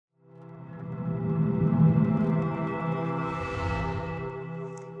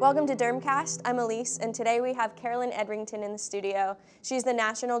Welcome to Dermcast. I'm Elise, and today we have Carolyn Edrington in the studio. She's the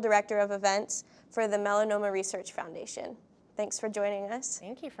National Director of Events for the Melanoma Research Foundation. Thanks for joining us.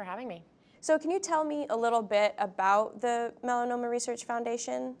 Thank you for having me. So can you tell me a little bit about the Melanoma Research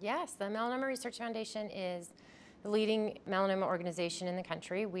Foundation? Yes, the Melanoma Research Foundation is the leading melanoma organization in the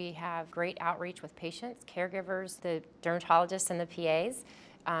country. We have great outreach with patients, caregivers, the dermatologists and the PAs,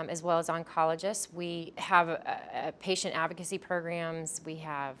 as well as oncologists. We have patient advocacy programs, we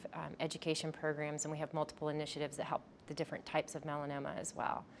have education programs, and we have multiple initiatives that help the different types of melanoma as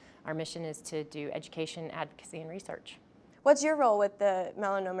well. Our mission is to do education, advocacy, and research. What's your role with the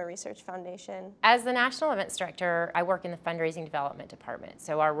Melanoma Research Foundation? As the National Events Director, I work in the Fundraising Development Department.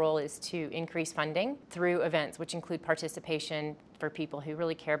 So our role is to increase funding through events, which include participation for people who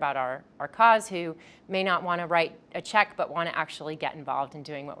really care about our cause, who may not want to write a check, but want to actually get involved in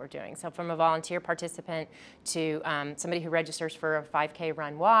doing what we're doing. So from a volunteer participant to somebody who registers for a 5K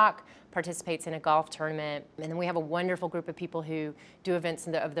run walk, participates in a golf tournament, and then we have a wonderful group of people who do events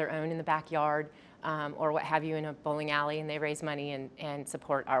of their own in the backyard, or what have you, in a bowling alley, and they raise money and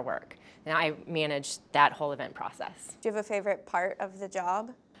support our work. And I manage that whole event process. Do you have a favorite part of the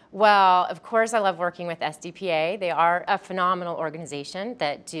job? Well, of course I love working with SDPA. They are a phenomenal organization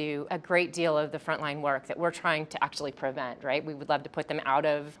that do a great deal of the frontline work that we're trying to actually prevent, right? We would love to put them out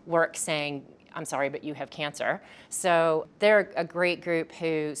of work saying, I'm sorry, but you have cancer. So they're a great group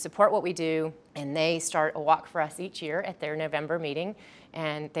who support what we do, and they start a walk for us each year at their November meeting.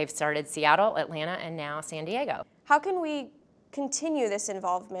 And they've started Seattle, Atlanta, and now San Diego. How can we continue this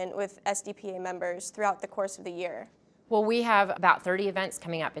involvement with SDPA members throughout the course of the year? Well, we have about 30 events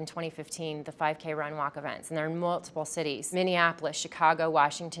coming up in 2015, the 5K Run Walk events, and they're in multiple cities: Minneapolis, Chicago,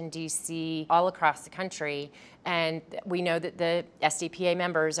 Washington, D.C., all across the country. And we know that the SDPA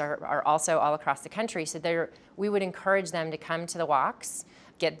members are also all across the country, so we would encourage them to come to the walks,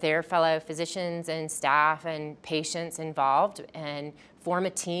 get their fellow physicians and staff and patients involved, and form a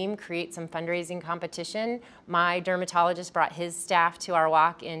team, create some fundraising competition. My dermatologist brought his staff to our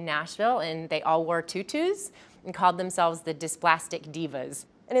walk in Nashville, and they all wore tutus and called themselves the Dysplastic Divas.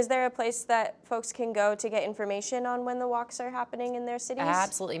 And is there a place that folks can go to get information on when the walks are happening in their cities?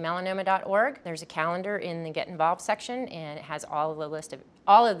 Absolutely, melanoma.org. There's a calendar in the Get Involved section, and it has all of the list of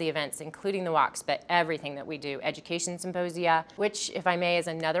all of the events, including the walks, but everything that we do. Education symposia, which, if I may, is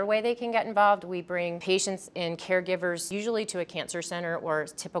another way they can get involved. We bring patients and caregivers usually to a cancer center or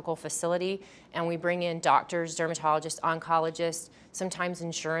typical facility, and we bring in doctors, dermatologists, oncologists, sometimes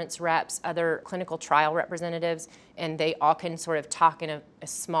insurance reps, other clinical trial representatives, and they all can sort of talk in a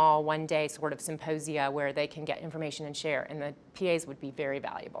small one-day sort of symposia where they can get information and share, and the PAs would be very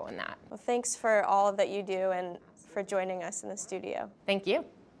valuable in that. Well, thanks for all of that you do and for joining us in the studio. Thank you.